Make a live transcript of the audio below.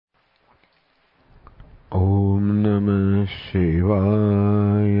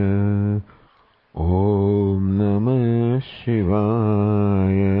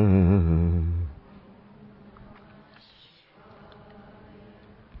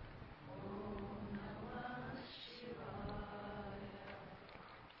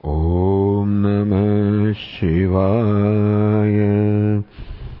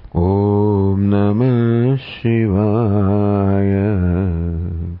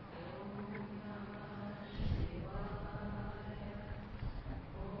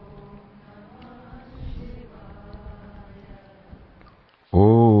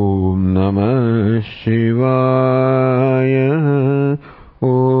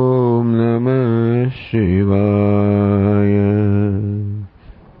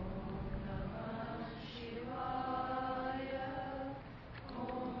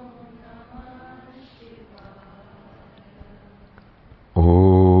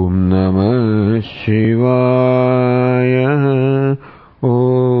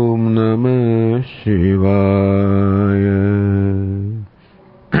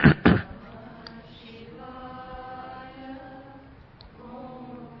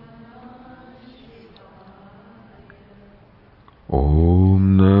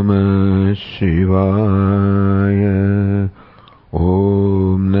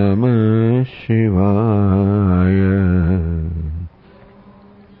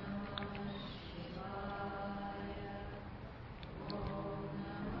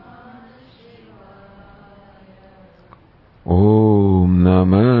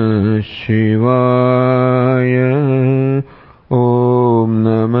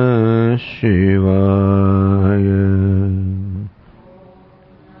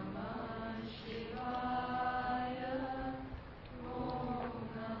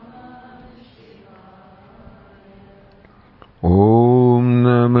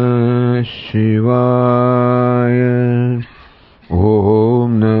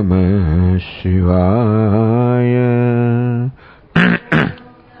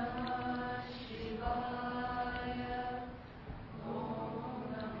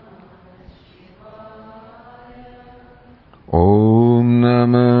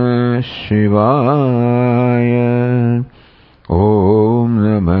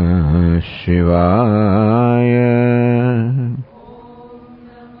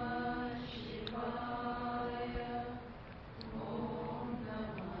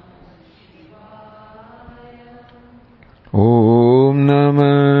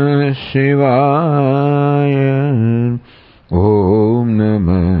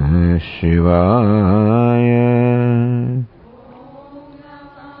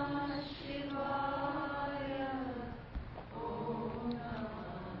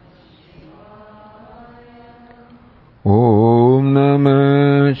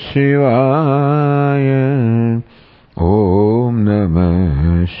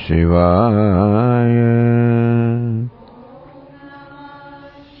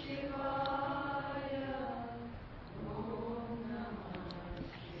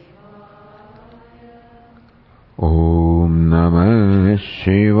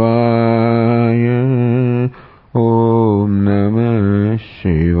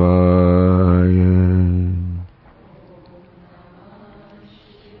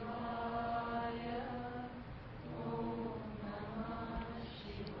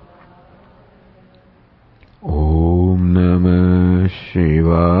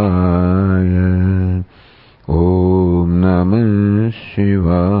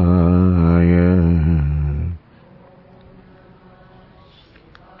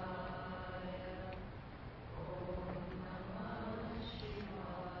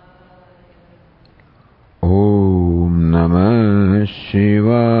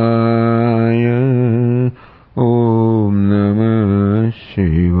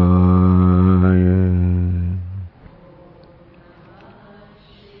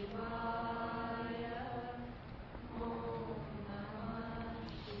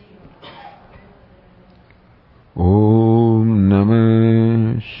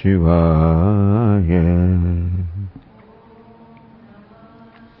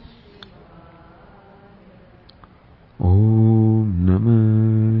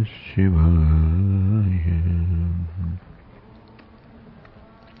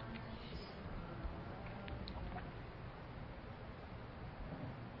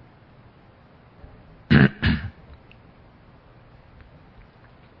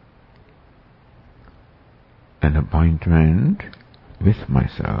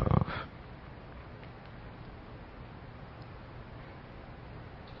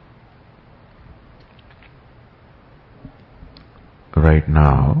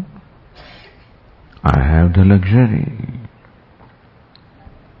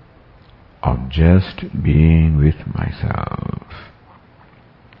of just being with myself.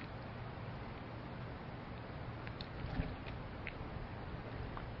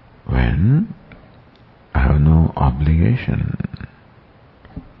 When I have no obligation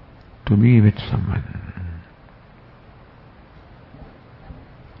to be with someone,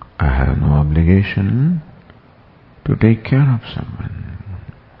 I have no obligation to take care of someone,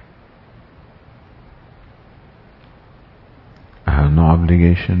 I have no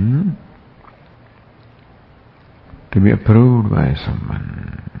obligation to be approved by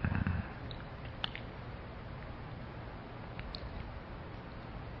someone.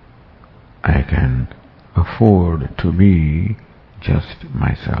 I can afford to be just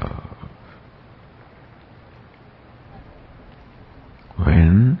myself.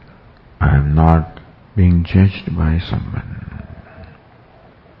 When I am not being judged by someone,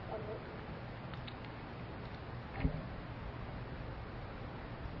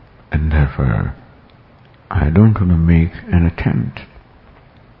 and therefore I don't want to make an attempt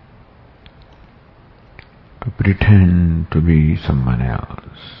to pretend to be someone else.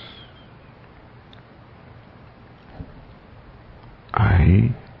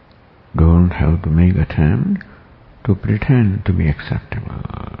 I don't have to make attempt to pretend to be acceptable.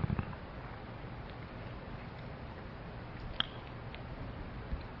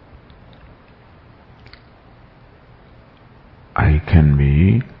 I can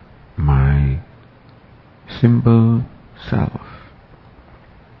be my simple self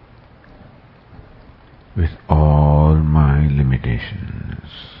with all my limitations.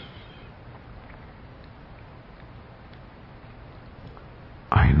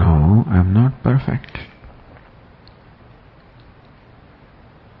 I know I'm not perfect.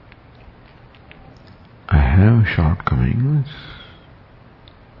 I have shortcomings.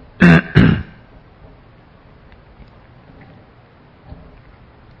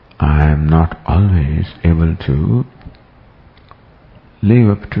 I am not always able to live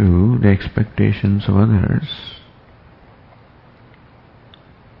up to the expectations of others.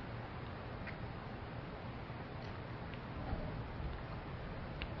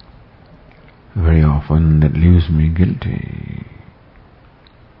 Very often that leaves me guilty.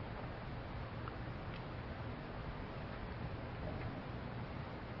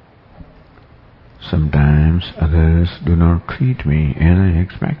 Sometimes others do not treat me as I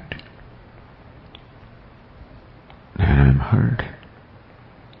expect. Then I am hurt.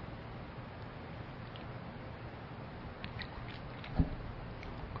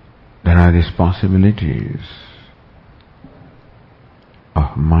 There are these possibilities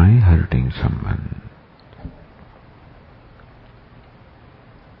of my hurting someone.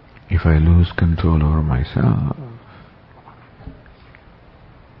 If I lose control over myself,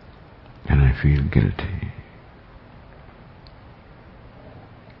 then I feel guilty.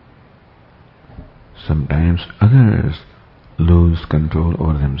 Sometimes others lose control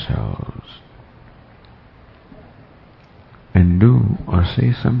over themselves and do or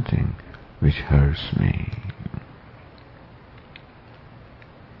say something which hurts me.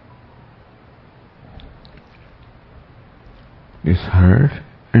 This hurt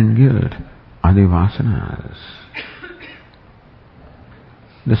and guilt are the vasanas,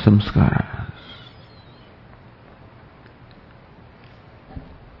 the samskaras.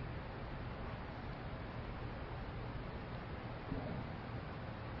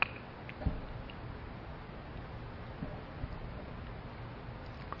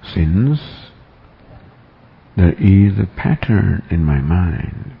 Since there is a pattern in my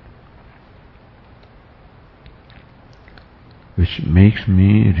mind which makes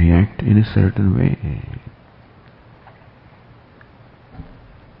me react in a certain way,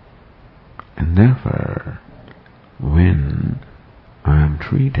 and therefore when I am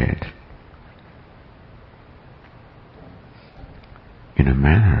treated in a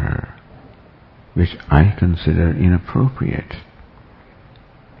manner which I consider inappropriate,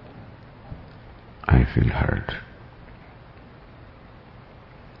 I feel hurt.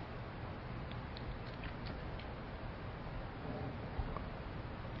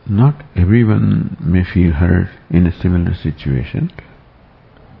 Not everyone may feel hurt in a similar situation,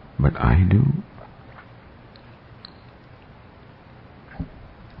 but I do.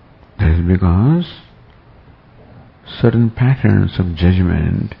 That is because certain patterns of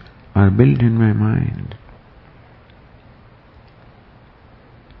judgment are built in my mind.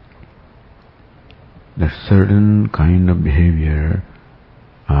 That certain kind of behavior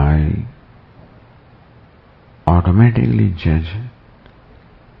I automatically judge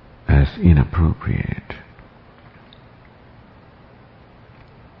as inappropriate.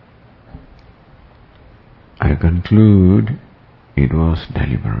 I conclude it was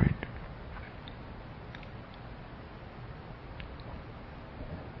deliberate.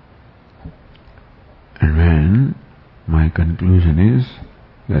 when my conclusion is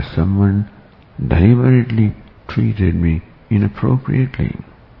that someone deliberately treated me inappropriately,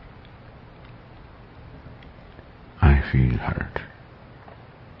 I feel hurt.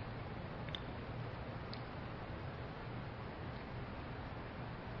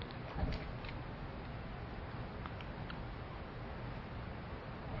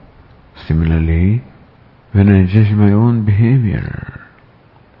 Similarly, when I judge my own behavior,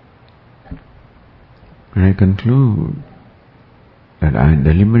 when I conclude that I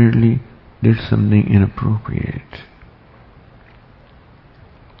deliberately did something inappropriate,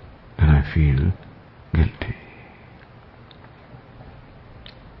 then I feel guilty.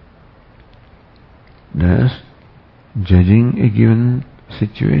 Thus, judging a given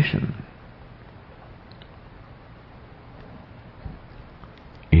situation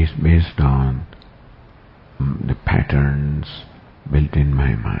is based on the patterns built in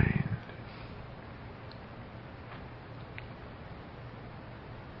my mind.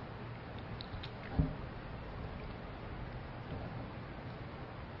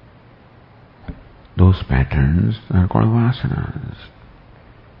 Those patterns are called vasanas.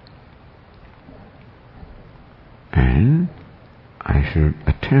 And I should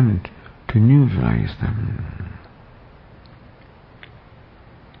attempt to neutralize them.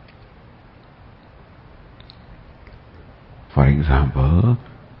 For example,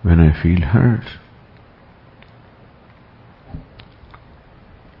 when I feel hurt,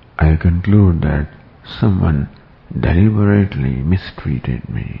 I conclude that someone deliberately mistreated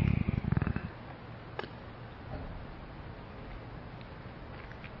me.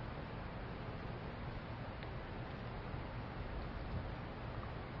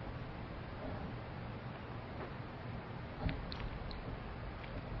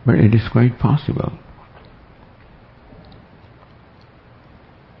 But it is quite possible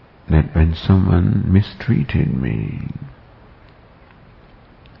that when someone mistreated me,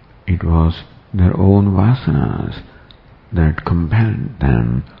 it was their own vasanas that compelled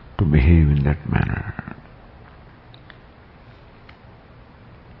them to behave in that manner.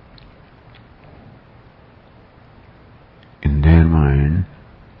 In their mind,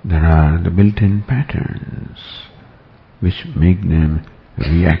 there are the built-in patterns which make them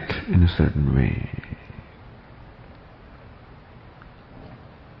react in a certain way.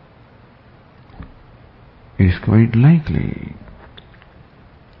 It is quite likely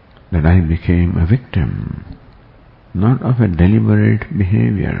that I became a victim, not of a deliberate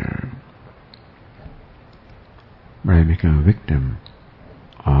behavior, but I became a victim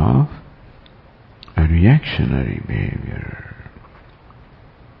of a reactionary behavior.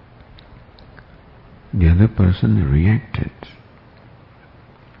 The other person reacted,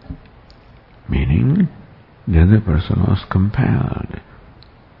 meaning the other person was compelled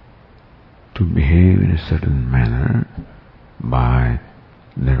to behave in a certain manner by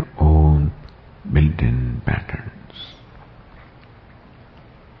their own built-in patterns.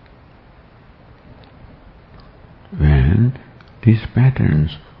 When these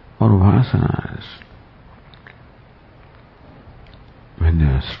patterns or vasanas, when they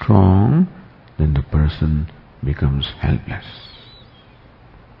are strong, then the person becomes helpless.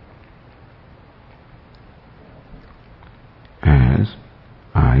 As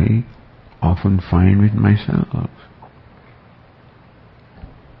I often find with myself,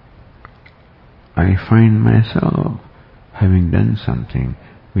 I find myself having done something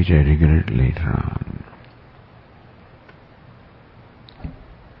which I regret later on.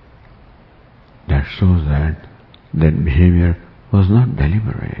 That shows that behavior was not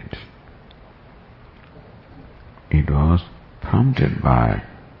deliberate. It was prompted by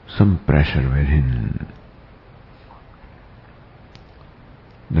some pressure within.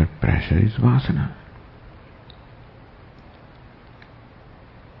 That pressure is vasana.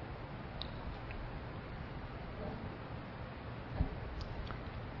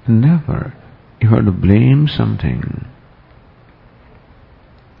 And therefore, if I were to blame something,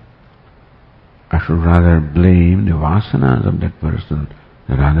 I should rather blame the vasanas of that person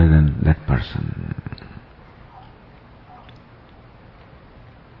rather than that person.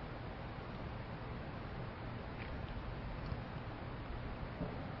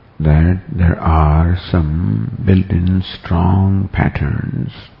 That there are some built-in strong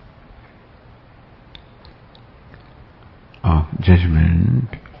patterns of judgment,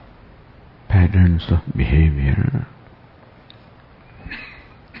 patterns of behavior,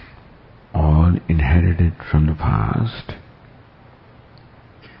 all inherited from the past,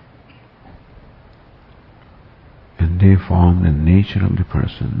 and they form the nature of the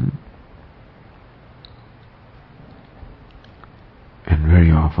person. And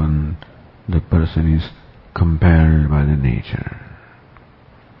very often the person is compelled by the nature.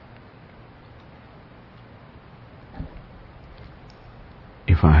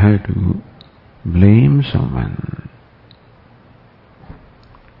 If I had to blame someone,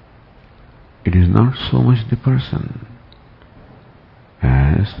 it is not so much the person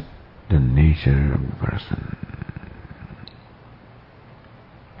as the nature of the person.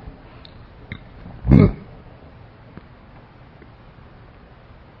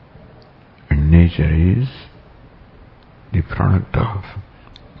 And nature is the product of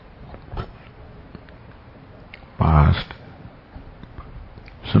past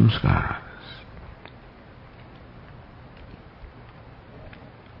samskaras.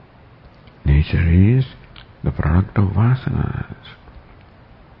 Nature is the product of vasanas.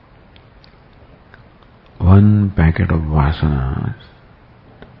 One packet of vasanas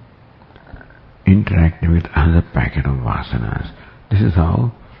interacting with another packet of vasanas. This is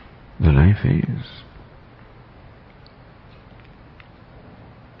how the life is.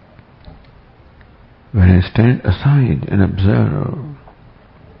 When I stand aside and observe,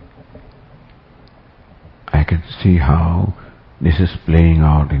 I can see how this is playing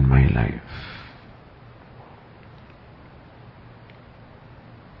out in my life.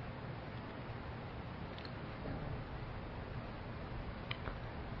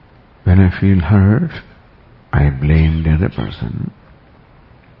 When I feel hurt, I blame the other person.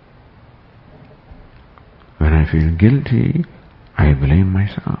 When I feel guilty, I blame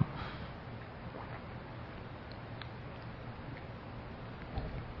myself.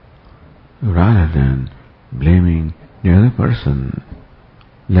 Rather than blaming the other person,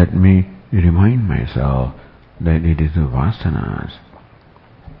 let me remind myself that it is the vasanas,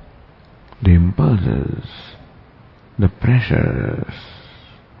 the impulses, the pressures,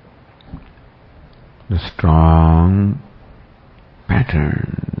 the strong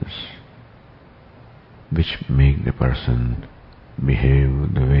patterns which make the person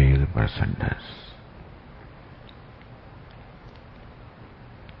behave the way the person does.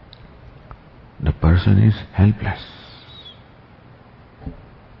 The person is helpless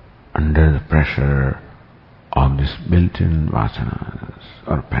under the pressure of these built-in vasanas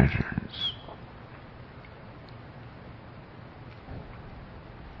or patterns.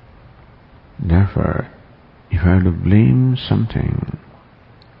 Therefore, if I have to blame something,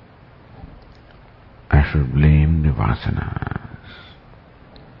 I should blame the vasanas.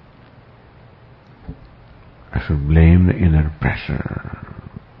 I should blame the inner pressure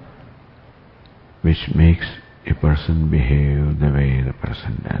which makes a person behave the way the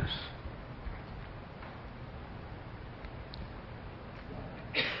person does.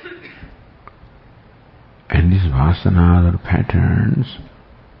 And these vasanas or patterns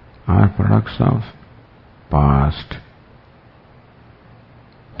are products of past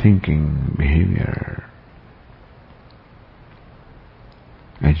thinking, behavior,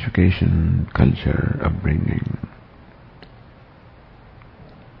 education, culture, upbringing,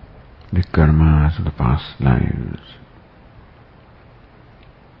 the karmas of the past lives.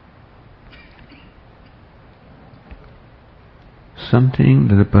 Something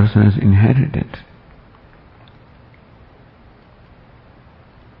that the person has inherited.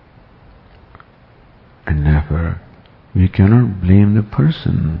 And therefore, we cannot blame the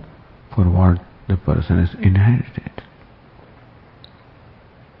person for what the person has inherited.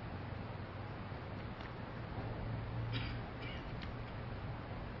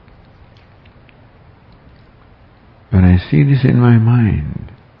 When I see this in my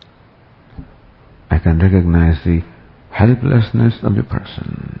mind, I can recognize the helplessness of the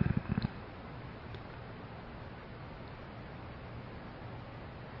person.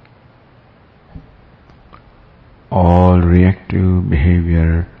 All reactive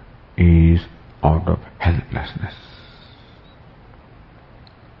behavior is out of helplessness.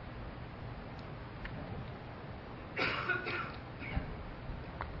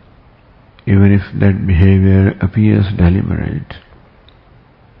 Even if that behavior appears deliberate,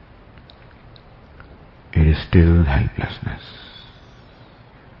 it is still helplessness.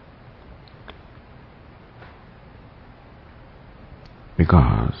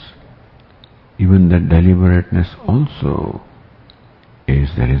 Because even that deliberateness also is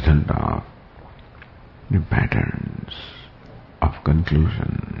the result of the patterns of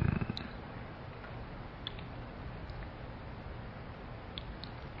conclusion.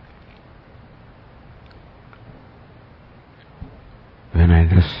 When I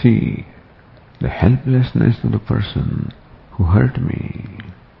just see the helplessness of the person who hurt me,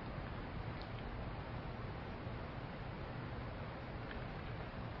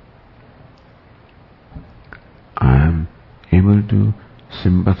 I am able to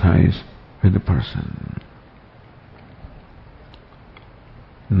sympathize with the person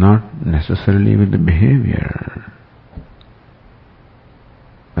not necessarily with the behavior,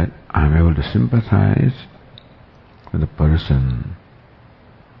 but I'm able to sympathize with the person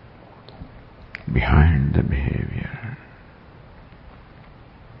behind the behavior.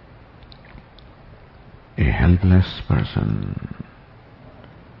 A helpless person,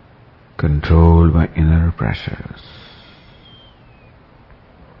 controlled by inner pressures.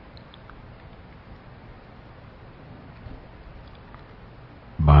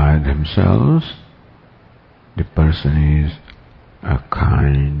 By themselves, the person is a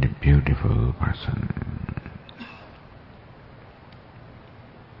kind, beautiful person.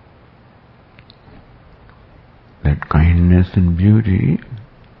 That kindness and beauty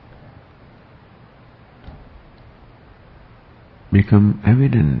become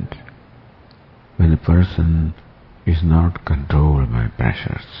evident when the person is not controlled by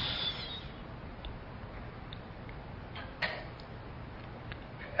pressures.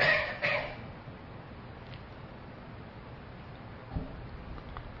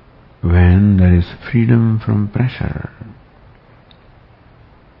 When there is freedom from pressure,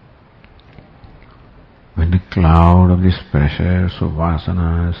 when the cloud of these pressures of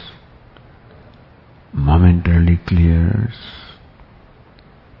vasanas momentarily clears,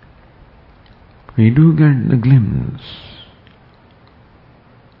 we do get the glimpse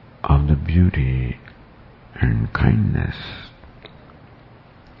of the beauty and kindness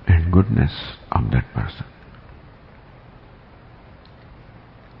and goodness of that person.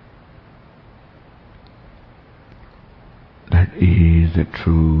 That is the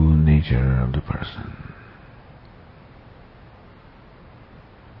true nature of the person.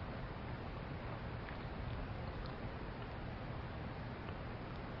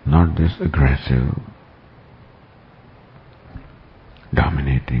 Not this aggressive,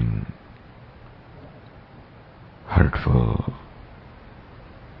 dominating, hurtful.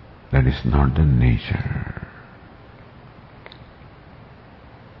 That is not the nature.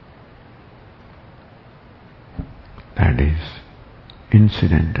 That is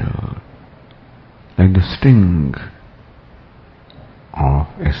incidental, like the sting of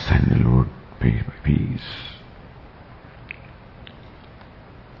a sandalwood piece.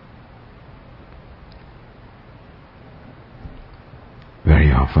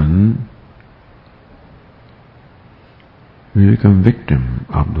 Very often, we become victim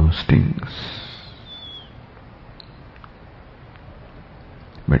of those stings.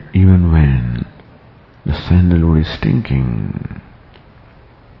 But even when the sandalwood is stinking,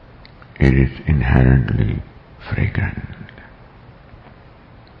 it is inherently fragrant.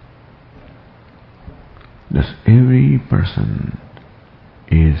 Thus every person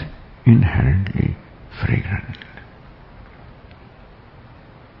is inherently fragrant.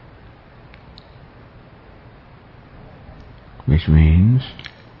 Which means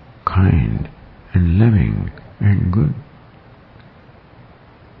kind and loving and good.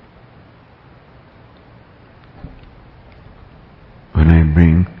 When I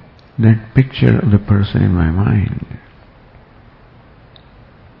bring that picture of the person in my mind,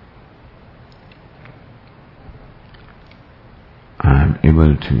 I am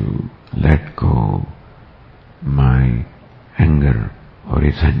able to let go my anger or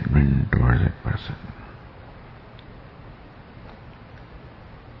resentment towards that person.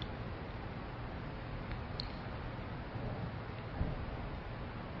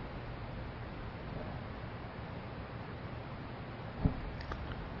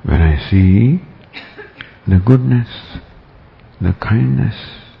 When I see the goodness, the kindness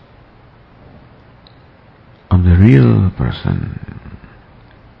of the real person,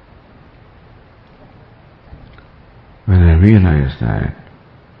 when I realize that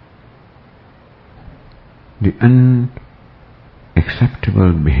the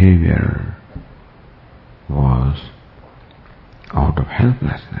unacceptable behavior was out of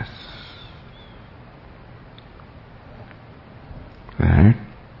helplessness, that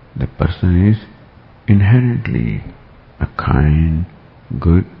the person is inherently a kind,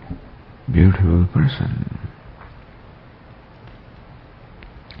 good, beautiful person.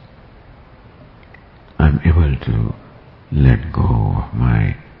 I'm able to let go of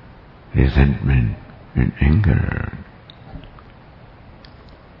my resentment and anger,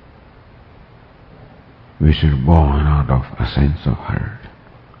 which are born out of a sense of hurt.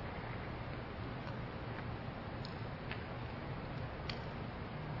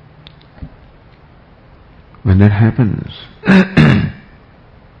 When that happens,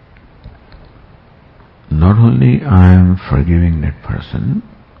 not only I am forgiving that person,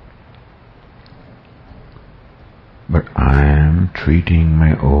 but I am treating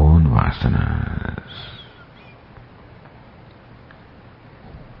my own vasanas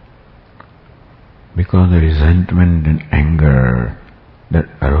because the resentment and anger that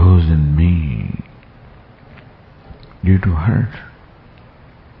arose in me due to hurt.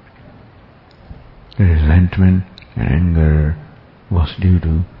 The resentment and anger was due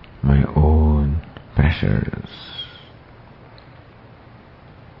to my own pressures,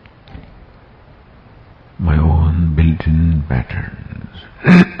 my own built-in patterns.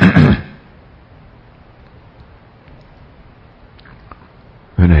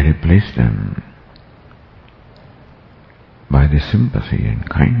 When I replace them by the sympathy and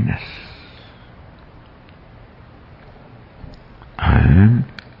kindness, I am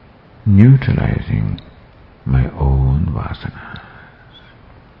neutralizing my own vasanas,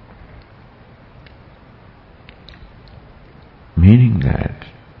 meaning that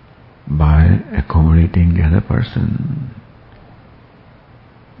by accommodating the other person,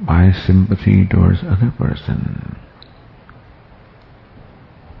 by sympathy towards other person,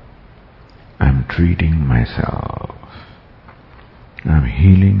 I'm treating myself, I'm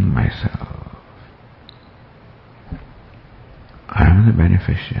healing myself, I'm the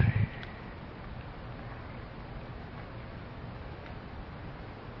beneficiary.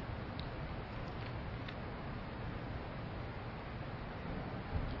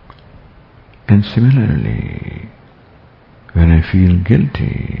 And similarly, when I feel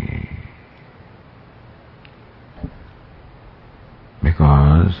guilty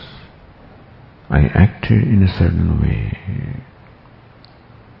because I acted in a certain way,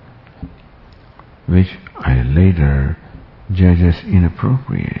 which I later judge as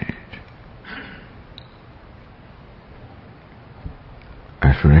inappropriate, I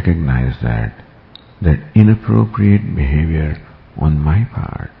have to recognize that inappropriate behavior on my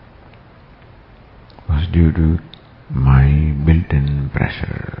part was due to my built-in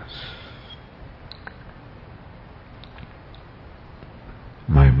pressures,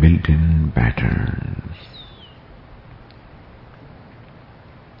 my built-in patterns.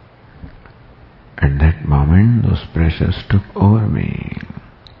 At that moment, those pressures took over me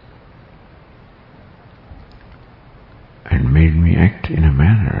and made me act in a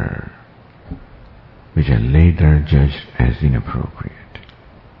manner which I later judged as inappropriate.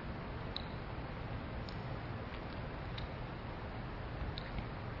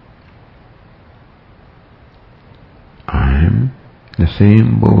 I am the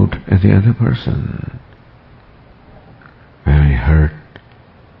same boat as the other person when I hurt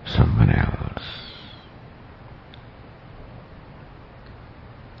someone else.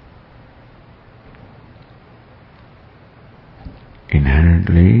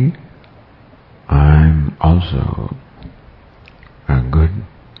 Inherently, I'm also a good,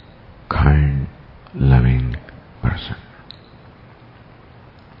 kind, loving person.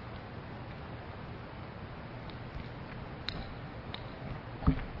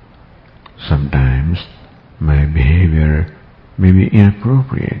 Sometimes my behavior may be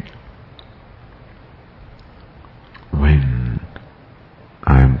inappropriate when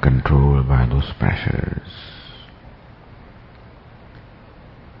I am controlled by those pressures.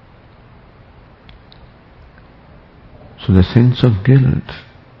 So the sense of guilt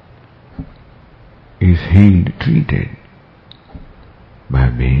is healed, treated by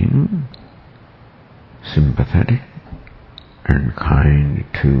being sympathetic and kind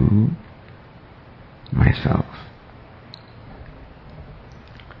to myself.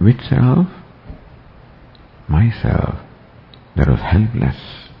 Which self? Myself that was helpless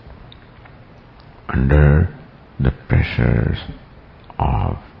under the pressures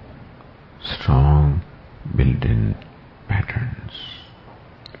of strong built-in patterns.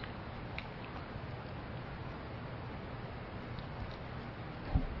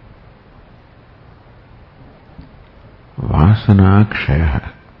 Vasana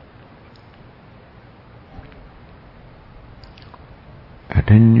kshaya,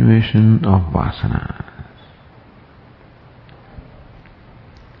 attenuation of vasanas,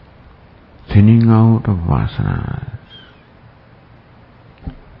 thinning out of vasanas,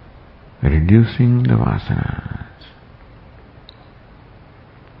 reducing the vasanas.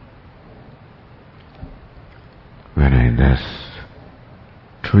 When I thus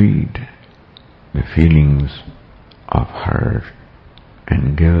treat the feelings of hurt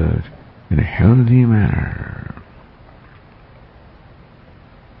and guilt in a healthy manner,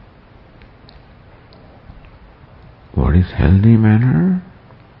 what is healthy manner?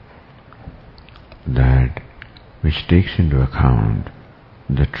 That which takes into account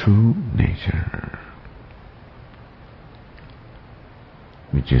the true nature,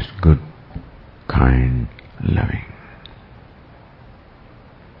 which is good, kind, loving.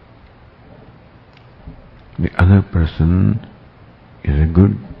 The other person is a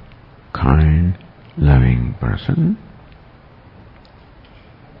good, kind, loving person,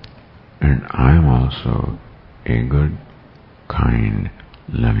 and I am also a good, kind,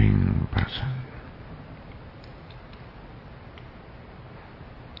 loving person.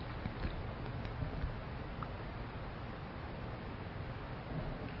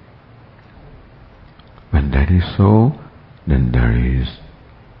 When that is so, then there is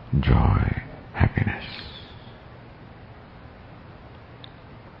joy, happiness.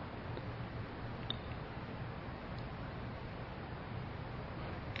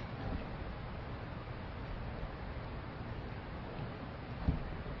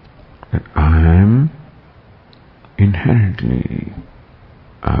 That I am inherently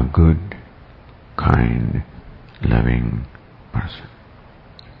a good, kind, loving person.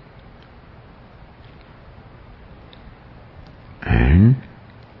 And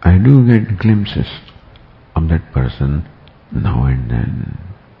I do get glimpses of that person now and then.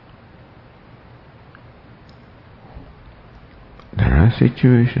 There are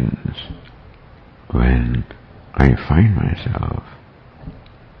situations when I find myself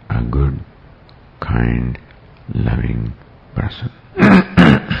a good, kind, loving person.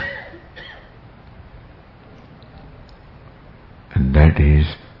 And that is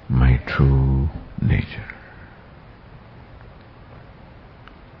my true nature.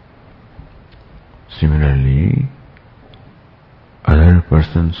 Similarly, other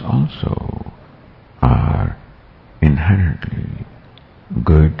persons also are inherently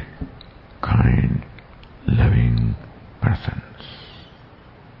good, kind, loving persons.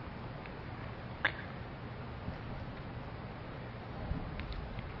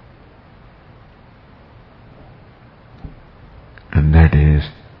 And that is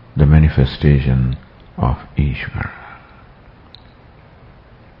the manifestation of Ishvara.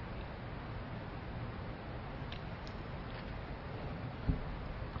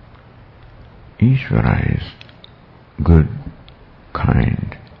 Ishvara is good,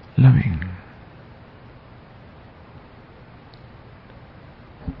 kind, loving.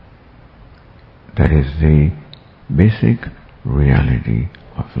 That is the basic reality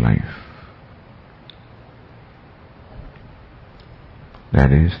of life.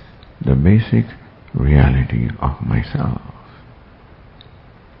 That is the basic reality of myself.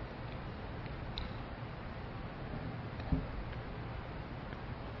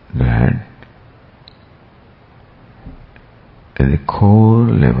 That at the core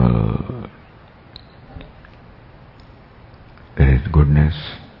level there is goodness,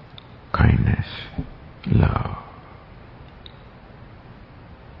 kindness, love.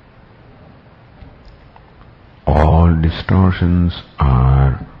 All distortions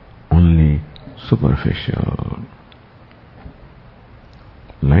are only superficial,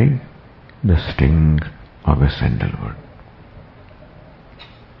 like the sting of a sandalwood.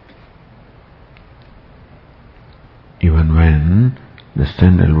 Even when the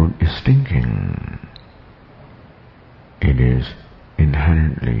sandalwood is stinking, it is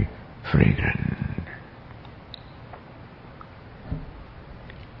inherently fragrant.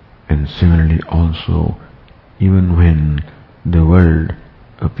 And similarly also, even when the world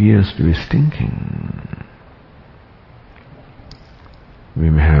appears to be stinking, we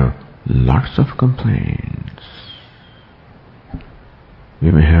may have lots of complaints,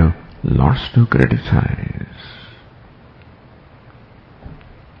 we may have lots to criticize,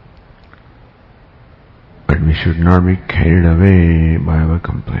 but we should not be carried away by our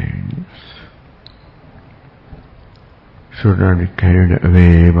complaints, should not be carried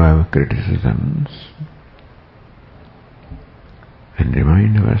away by our criticisms, and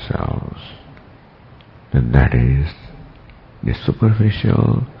remind ourselves that that is the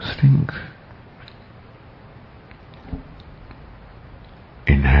superficial stink.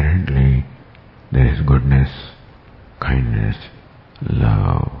 Inherently, there is goodness, kindness,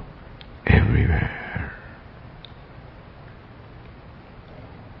 love everywhere.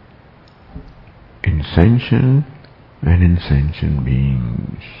 In sentient and insentient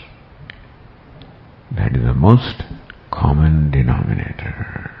beings, that is the most common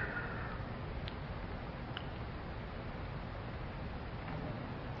denominator.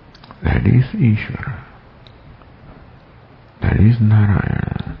 That is Ishvara. That is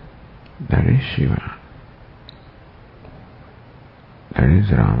Narayana. That is Shiva. That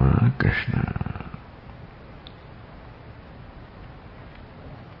is Rama, Krishna.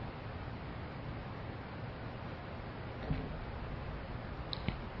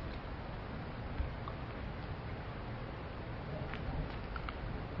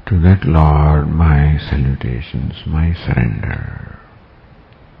 To that Lord, my salutations, my surrender.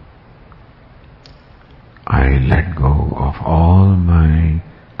 I let go of all my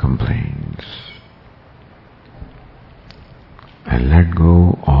complaints. I let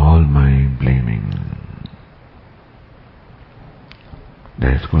go all my blaming.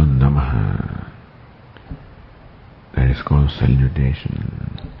 That is called Namaha. That is called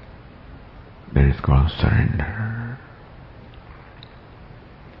salutation. That is called surrender.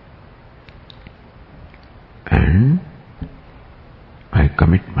 And I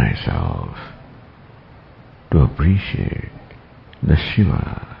commit myself to appreciate the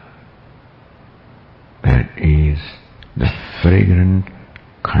Shiva that is the fragrant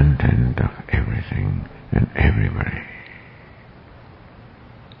content of everything and everybody.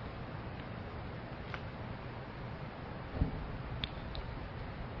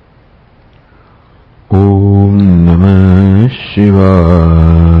 Om Namah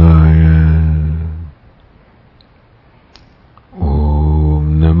Shivaya.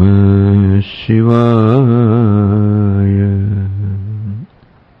 Om Namah Shivaya.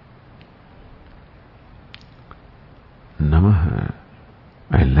 Namaha.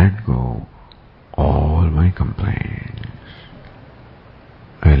 I let go all my complaints.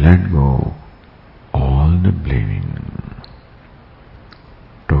 I let go all the blaming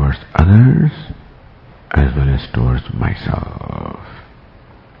towards others as well as towards myself.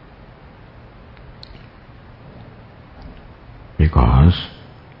 Because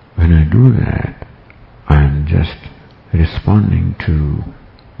when I do that, I am just responding to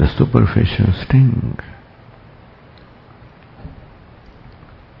the superficial sting.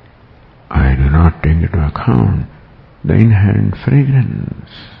 I do not take into account the inherent fragrance.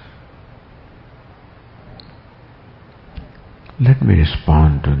 Let me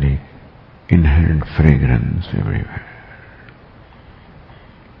respond to the inherent fragrance everywhere.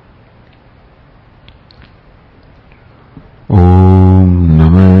 Om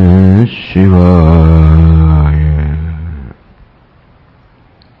Namah Shivaya.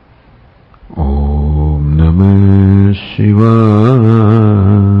 Om Namah Shivaya.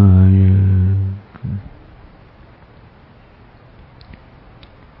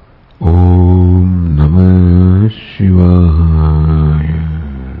 Om Namah Shivaya.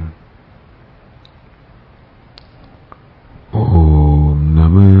 Om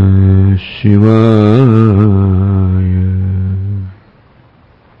Namah Shivaya.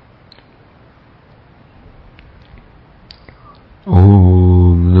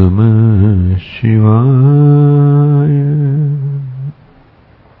 Om Namah Shivaya.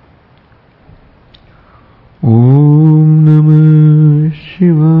 Om Namah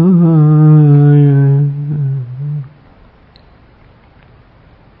Shivaya.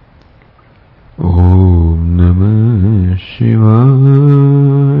 Om Namah Shivaya.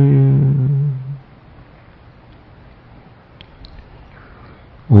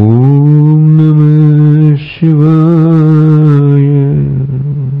 Om Namah Shivaya.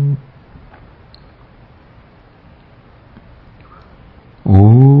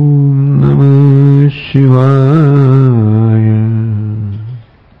 Om Namah Shivaya.